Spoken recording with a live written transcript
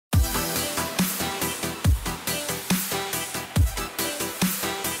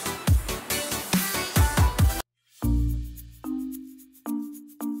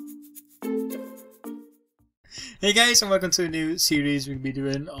Hey guys, and welcome to a new series we'll be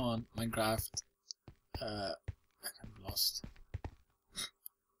doing on Minecraft. I'm lost. What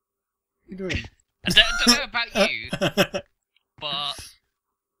are you doing? I don't know about you, but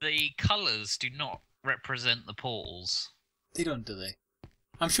the colours do not represent the portals. They don't, do they?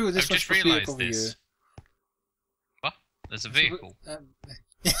 I'm sure this I've was just supposed to realised over this. here. What? There's a vehicle.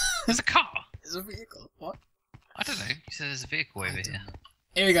 There's a car. There's a vehicle. What? I don't know. You said there's a vehicle over here.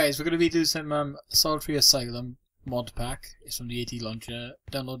 Anyway, guys, we're going to be doing some Asylum mod pack. It's from the AT launcher.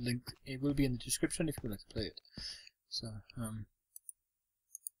 Download link. It will be in the description if you would like to play it. So,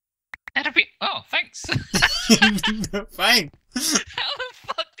 That'll be. Oh, thanks. Fine. How the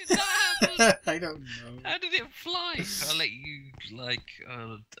fuck did that happen? I don't know. How did it fly? I'll let you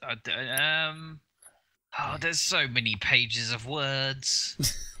Oh, there's so many pages of words.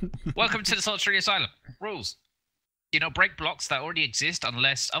 Welcome to the Solitary Asylum. Rules: do not break blocks that already exist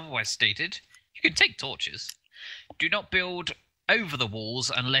unless otherwise stated. You can take torches. Do not build over the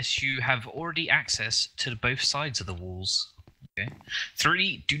walls unless you have already access to both sides of the walls. Okay.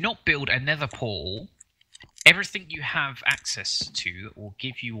 3. Do not build a nether portal. Everything you have access to will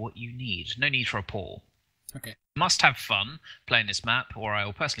give you what you need. No need for a portal. Okay. You must have fun playing this map, or I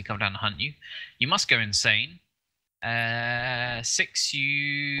will personally come down and hunt you. You must go insane. 6.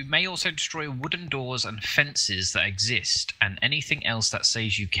 You may also destroy wooden doors and fences that exist, and anything else that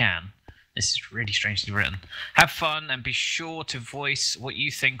says you can. This is really strangely written. Have fun and be sure to voice what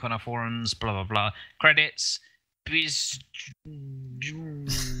you think on our forums, blah blah blah. Credits.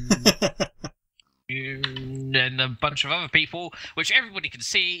 And a bunch of other people, which everybody can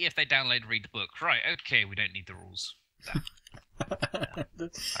see if they download and read the book. Right, okay, we don't need the rules.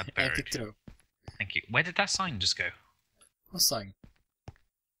 Epic throw. Thank you. Where did that sign just go? What sign?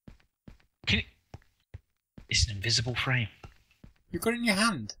 It's an invisible frame. You got it in your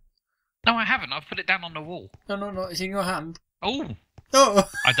hand. No, I haven't. I've put it down on the wall. No, it's in your hand. Oh! Oh!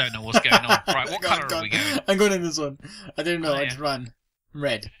 I don't know what's going on. Right, what colour are we going? I'm going in this one. I don't know, Oh, I yeah. just ran.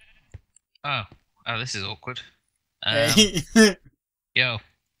 Red. Oh, this is awkward. Hey. Yo.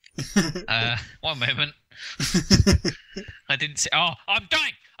 One moment. I didn't see. Oh, I'm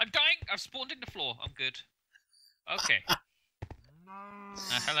dying! I've spawned in the floor. I'm good. Okay.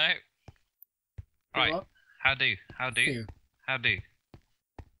 Hello. Right. What? How do? You.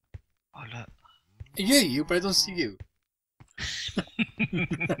 Oh, look. I hear you, but I don't see you.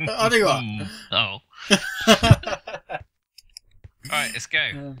 Oh, there you are. Oh. Alright, let's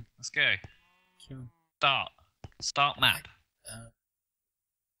go. Let's go. Sure. Start map.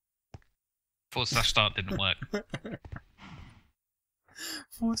 /start didn't work.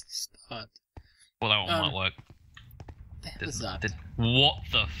 Forward start. Well, that one might work. What is that? What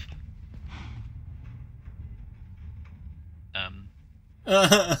the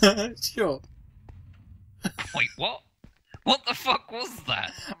Sure. Wait, what? What the fuck was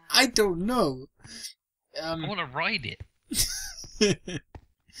that? I don't know. I want to ride it.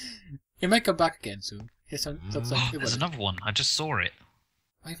 It might come back again soon. Yes, looks like it There's will. another one. I just saw it.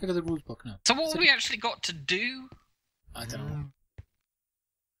 I forgot the rules book now. So what have we actually got to do? I don't know. It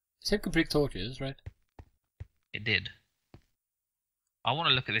said complete torches, right? It did. I want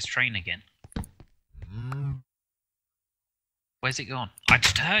to look at this train again. Where's it gone? I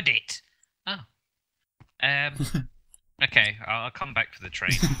just heard it. Oh. Okay, I'll come back to the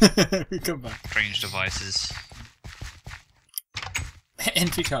train. We come back. Strange devices.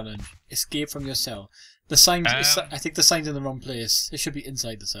 Entry challenge. Escape from your cell. The sign. I think the sign's in the wrong place. It should be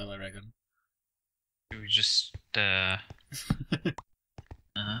inside the cell, I reckon. We just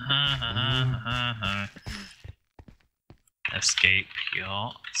escape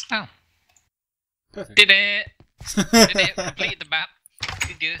your cell. Perfect. Did it! Did it! Completed the map.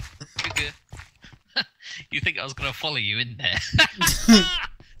 Good. You think I was gonna follow you in there?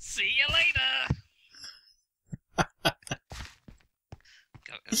 See you later.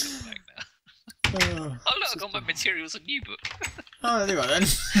 Go back now. Oh look, I got my materials and new book. Oh, there you are then.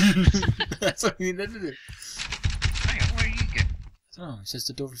 That's what you need to do. Hang on, where are you going? I don't know, it says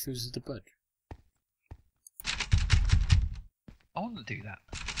the door refuses to budge. I want to do that.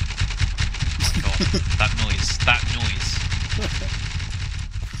 Oh my god, that noise.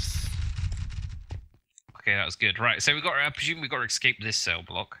 Okay, that was good. Right, so I presume we've got to escape this cell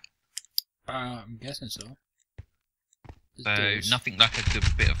block. I'm guessing so. So nothing like a good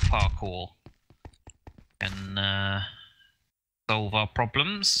bit of parkour can solve our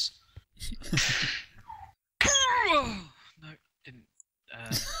problems. No, didn't.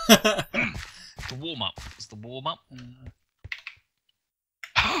 The warm up. Was the warm up?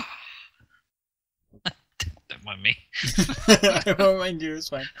 Don't mind me. I won't mind you, it's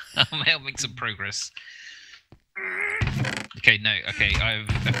fine. I'll make some progress. Okay, no, okay, I've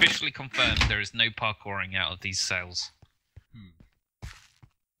officially confirmed there is no parkouring out of these cells.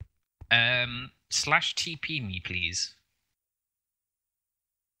 Slash TP me, please.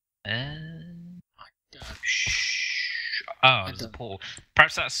 Oh, there's a portal.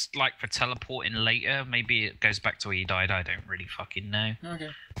 Perhaps that's like for teleporting later. Maybe it goes back to where you died. I don't really fucking know. Okay.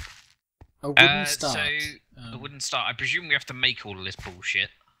 A wooden start. So, a wooden start. I presume we have to make all of this bullshit.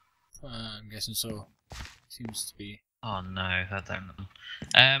 I'm guessing so. Seems to be. Oh no, that don't.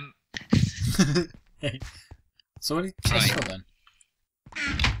 So what do you chest for then?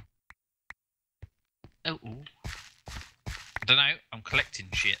 Oh. I don't know. I'm collecting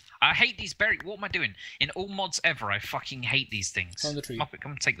shit. I hate these berry. What am I doing? In all mods ever, I fucking hate these things. On the tree. Muppet,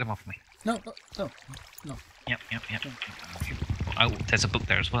 come and take them off me. No. Yep. Oh, there's a book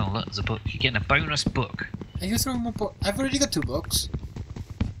there as well. Look, there's a book. You're getting a bonus book. Are you throwing my book? I've already got 2 books.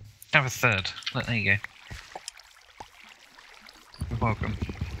 Have a third. Look, there you go. You're welcome.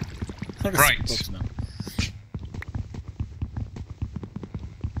 Right. Books now.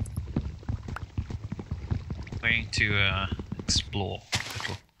 Going to explore a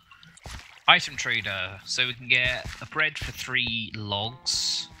little. Item trader. So we can get a bread for 3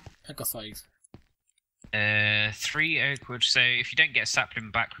 logs. I got 5. 3 oak wood. So if you don't get a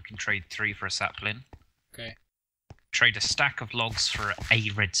sapling back, we can trade 3 for a sapling. Okay. Trade a stack of logs for a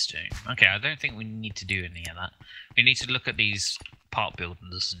redstone. Okay, I don't think we need to do any of that. We need to look at these part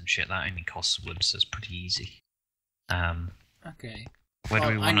builders and shit. That only costs wood, so it's pretty easy. Okay. Where do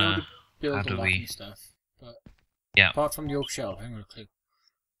we want to build how do a lot we? and stuff, but Yeah. apart from the oak shelf, I haven't got a clue.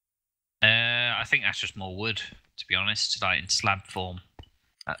 I think that's just more wood, to be honest, like in slab form.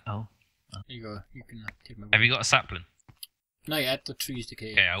 Oh. There you go. You can take my wood. Have you got a sapling? Not yet. The trees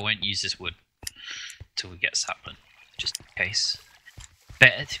decay. Okay, I won't use this wood till we get a sapling, just in case.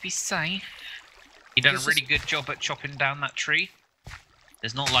 Better to be safe. You done a really good job at chopping down that tree.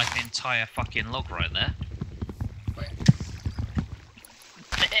 There's not like an entire fucking log right there. Wait.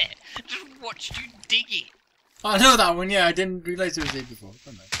 Just watched you dig it. Oh, I know that one. Yeah, I didn't realise it was there before.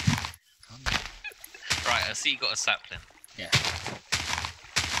 Come on. Right, I see you got a sapling. Yeah.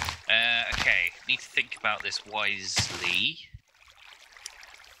 Okay, need to think about this wisely.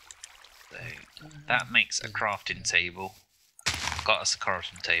 So, that makes a crafting table. Got us a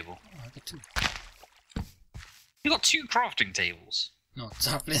crafting table. Oh, I got 2. You got 2 crafting tables. No,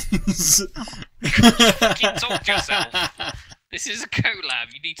 saplings. Fucking talk to yourself. This is a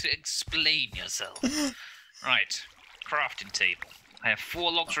collab. You need to explain yourself. Right, crafting table. I have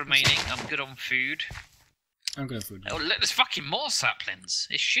 4 logs remaining. I'm good on food. I'm good on food. Oh, look, there's fucking more saplings.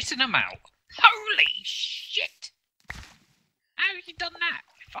 It's shitting them out. Holy shit! How have you done that?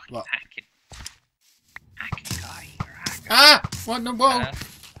 Fucking what? hacking. Hacking guy. You're a hacker. Ah! What? No, whoa!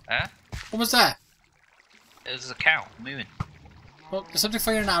 What was that? There's a cow moving. Well, there's something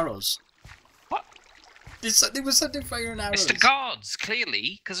firing arrows. What? There was something firing arrows. It's the guards,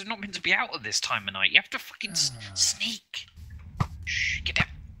 clearly, because they're not meant to be out at this time of night. You have to fucking sneak. Shh, get down.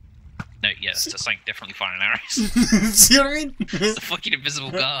 No, yeah, it's something definitely firing arrows. See what I mean? It's the fucking invisible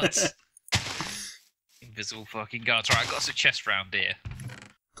guards. Invisible fucking guards. Right, I got us a chest round here.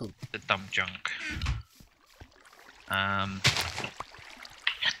 Cool. The dumb junk. That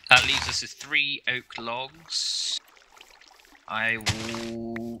leaves us with 3 oak logs. I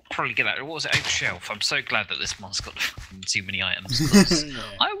will probably get that. What was it? Oak shelf. I'm so glad that this one's got too many items. Yeah,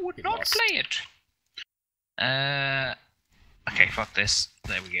 I would not play it. Okay, fuck this.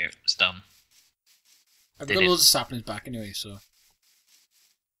 There we go. It's done. I've got loads of saplings back anyway, so.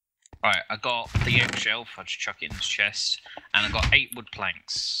 Right, I got the oak shelf. I'll just chuck it in his chest. And I got 8 wood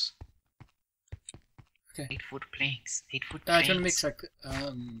planks. Okay. 8 wood planks. 8 wood I'm planks. trying to mix like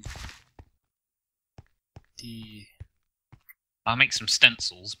the. I'll make some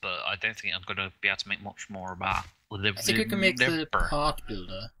stencils, but I don't think I'm going to be able to make much more about. I think we can make the part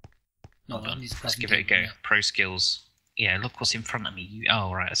builder. No, Hold on. Let's give it a go. Pro skills. Yeah, look what's in front of me.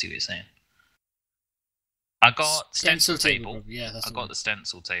 Oh, right, I see what you're saying. I got stencil table. Yeah, that's I got the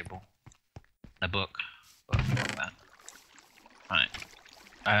stencil table. The book. Right.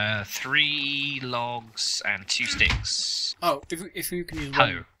 3 logs and 2 sticks. Oh, if you can use hoe.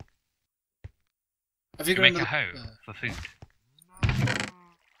 one. Have you can make a hoe for food.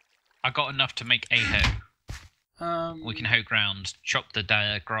 I got enough to make a hoe. We can hoe ground, chop the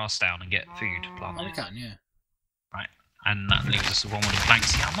grass down, and get food planted. Oh, we can, yeah. Right, and that leaves us with 1 with the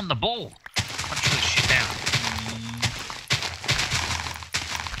planks. Yeah, I'm on the ball. Punch this shit down.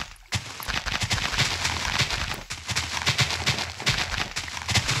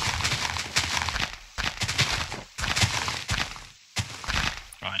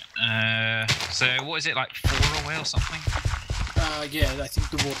 Right. So what is it, like 4 away or something? Yeah, I think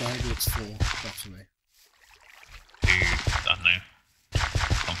the water hydrates 4 blocks away. I don't know.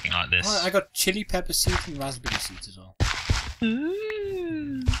 Something like this. Oh, I got chili pepper seeds and raspberry seeds as well.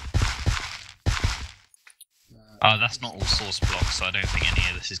 Ooh. Oh, that's not all source blocks, so I don't think any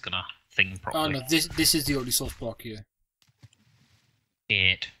of this is gonna thing properly. Oh no, this is the only source block here.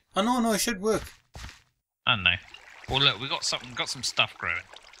 It. Oh no, it should work. I don't know. Well, look, we got some stuff growing,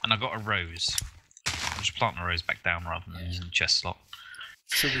 and I got a rose. I'll just plant the rose back down rather than using the chest slot.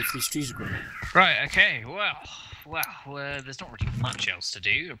 So if these trees are growing. Right. Okay. Well, there's not really much else to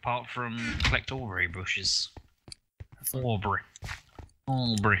do apart from collect aubrey bushes. Aubrey.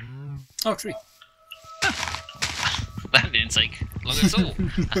 Oh, tree. That didn't take long at all.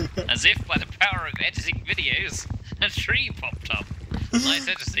 As if by the power of editing videos, a tree popped up. Nice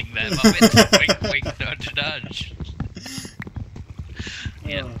editing there, Muppet. Wink, wink, nudge, nudge.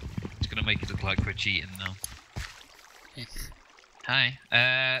 Yeah, it's gonna make it look like we're cheating now. Hi.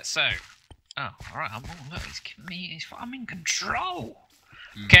 Oh, alright, look, he's giving me, I'm in control.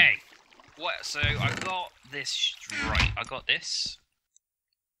 Okay. What? So I got this right. I got this.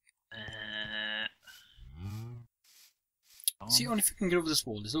 See, only if you can get over this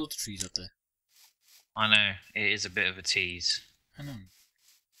wall. There's loads of trees up there. I know, it is a bit of a tease. I know.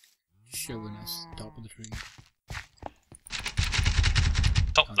 Showing us the top of the tree.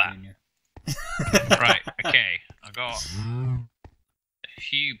 Top that. Right, okay. I got a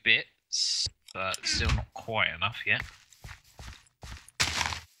few bits, but still not quite enough yet.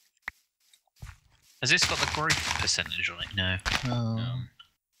 Has this got the growth percentage on it? No. No.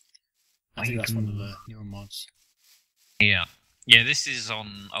 I think that's one of the newer mods. Yeah. Yeah, this is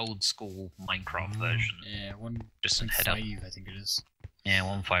on old school Minecraft version. Yeah, 1.5 Just head up. I think it is. Yeah,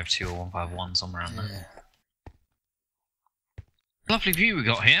 152 or 151, somewhere around Yeah. there. Lovely view we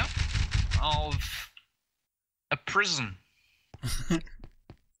got here of a prison.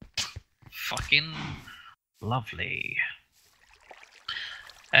 Fucking lovely.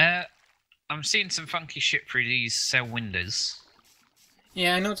 I'm seeing some funky shit through these cell windows.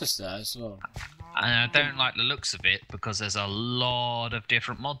 Yeah, I noticed that as well. And I don't like the looks of it because there's a lot of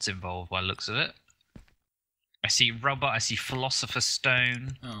different mods involved by the looks of it. I see rubber, I see philosopher's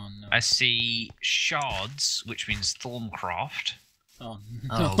stone, Oh no. I see shards, which means Thorncraft. Oh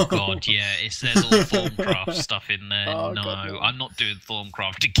no. Oh god, yeah, there's all Thorncraft stuff in there. Oh, no, God, no. I'm not doing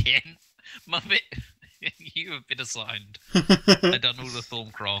Thorncraft again. Muppet, you have been assigned. I've done all the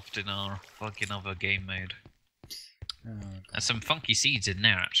Thorncraft in our fucking other game mode. Oh, There's some funky seeds in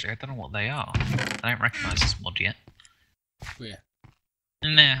there actually, I don't know what they are. I don't recognise this mod yet. Where?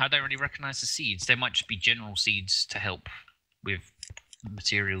 Nah, I don't really recognise the seeds. They might just be general seeds to help with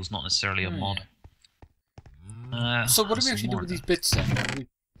materials, not necessarily a mod. Yeah. So what do we some actually do more with of these bits then? How do we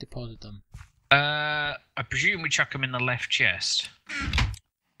deposit them? I presume we chuck them in the left chest.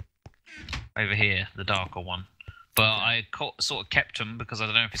 Over here, the darker one. But I sort of kept them because I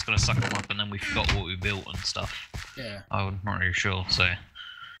don't know if it's going to suck them up and then we forgot what we built and stuff. Yeah. I'm not really sure, so...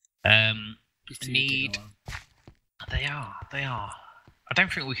 need... They are. I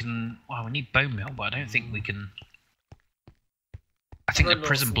don't think we can... Well, we need bone meal, but I don't think we can... I think the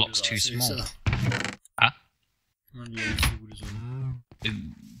prison block's too small. Huh?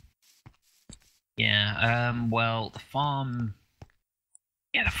 Yeah, well, the farm...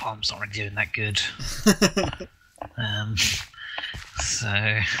 Yeah, the farm's not really doing that good.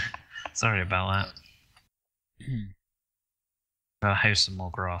 So... Sorry about that. Gotta hoe some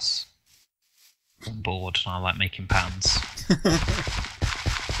more grass. I'm bored and I like making patterns.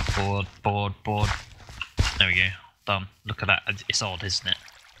 Bored. There we go. Done. Look at that. It's odd, isn't it?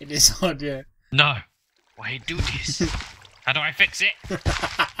 It is odd, yeah. No! Why do this? How do I fix it?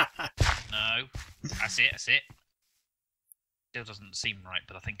 No. That's it. Still doesn't seem right,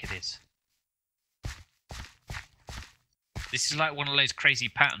 but I think it is. This is like one of those crazy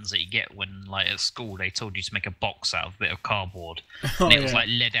patterns that you get when, like, at school they told you to make a box out of a bit of cardboard. And it was, like,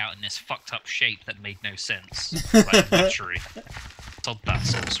 laid out in this fucked up shape that made no sense. Like, witchery. Sod that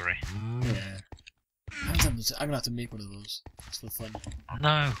sorcery. Yeah. I'm gonna have to make one of those. It's for fun.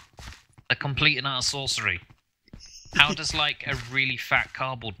 No. A complete and utter sorcery. How does, like, a really fat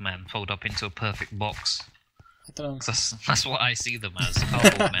cardboard man fold up into a perfect box? I don't know. That's what I see them as,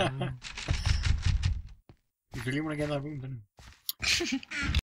 cardboard men. You really want to get in that room, don't you?